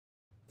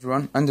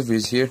Everyone, Andrew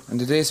is here. In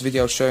today's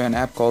video I'll show you an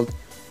app called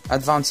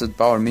Advanced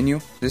Power Menu.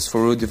 This is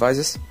for root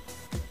devices.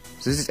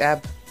 So this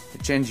app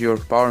will change your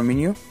power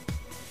menu,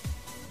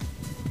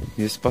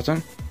 this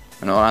button,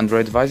 on all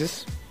Android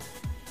devices.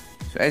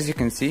 So as you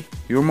can see,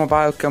 your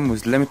mobile comes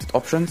with limited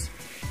options.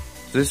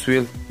 So this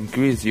will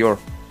increase your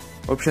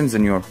options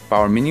in your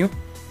power menu.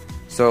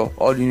 So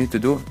all you need to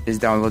do is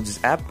download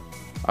this app.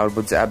 I'll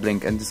put the app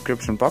link in the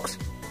description box.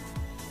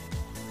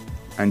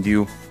 And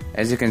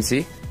as you can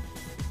see,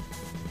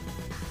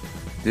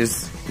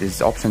 this is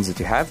the options that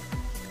you have.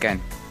 You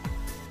can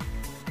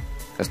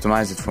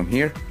customize it from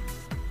here.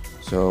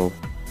 So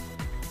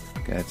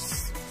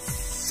let's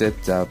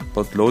set the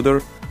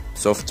bootloader,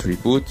 soft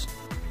reboot,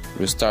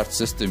 restart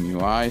system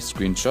UI,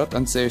 screenshot,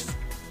 and save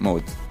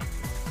mode.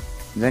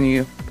 Then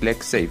you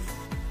click save.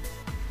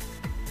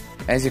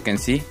 As you can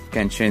see, you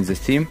can change the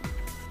theme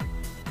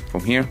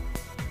from here,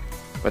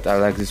 but I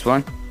like this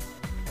one.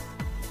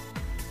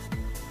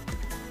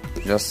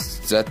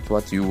 Just set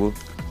what you will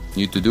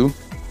need to do.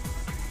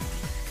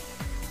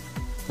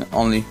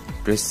 Only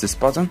press this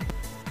button.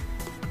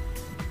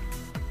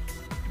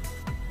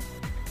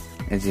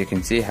 As you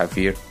can see, I have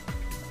here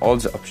all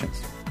the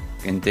options.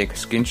 You can take a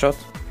screenshot.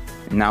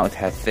 Now it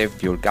has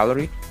saved your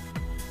gallery.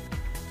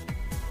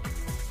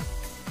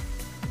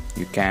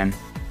 You can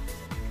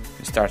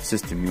start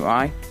system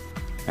UI.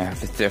 I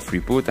have a safe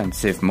reboot and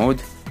save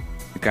mode.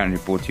 You can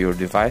reboot your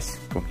device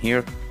from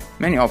here.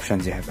 Many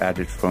options you have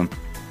added from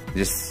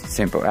this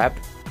simple app.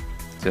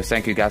 So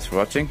thank you guys for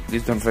watching.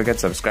 Please don't forget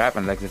to subscribe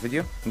and like the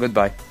video.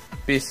 Goodbye.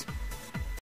 Peace.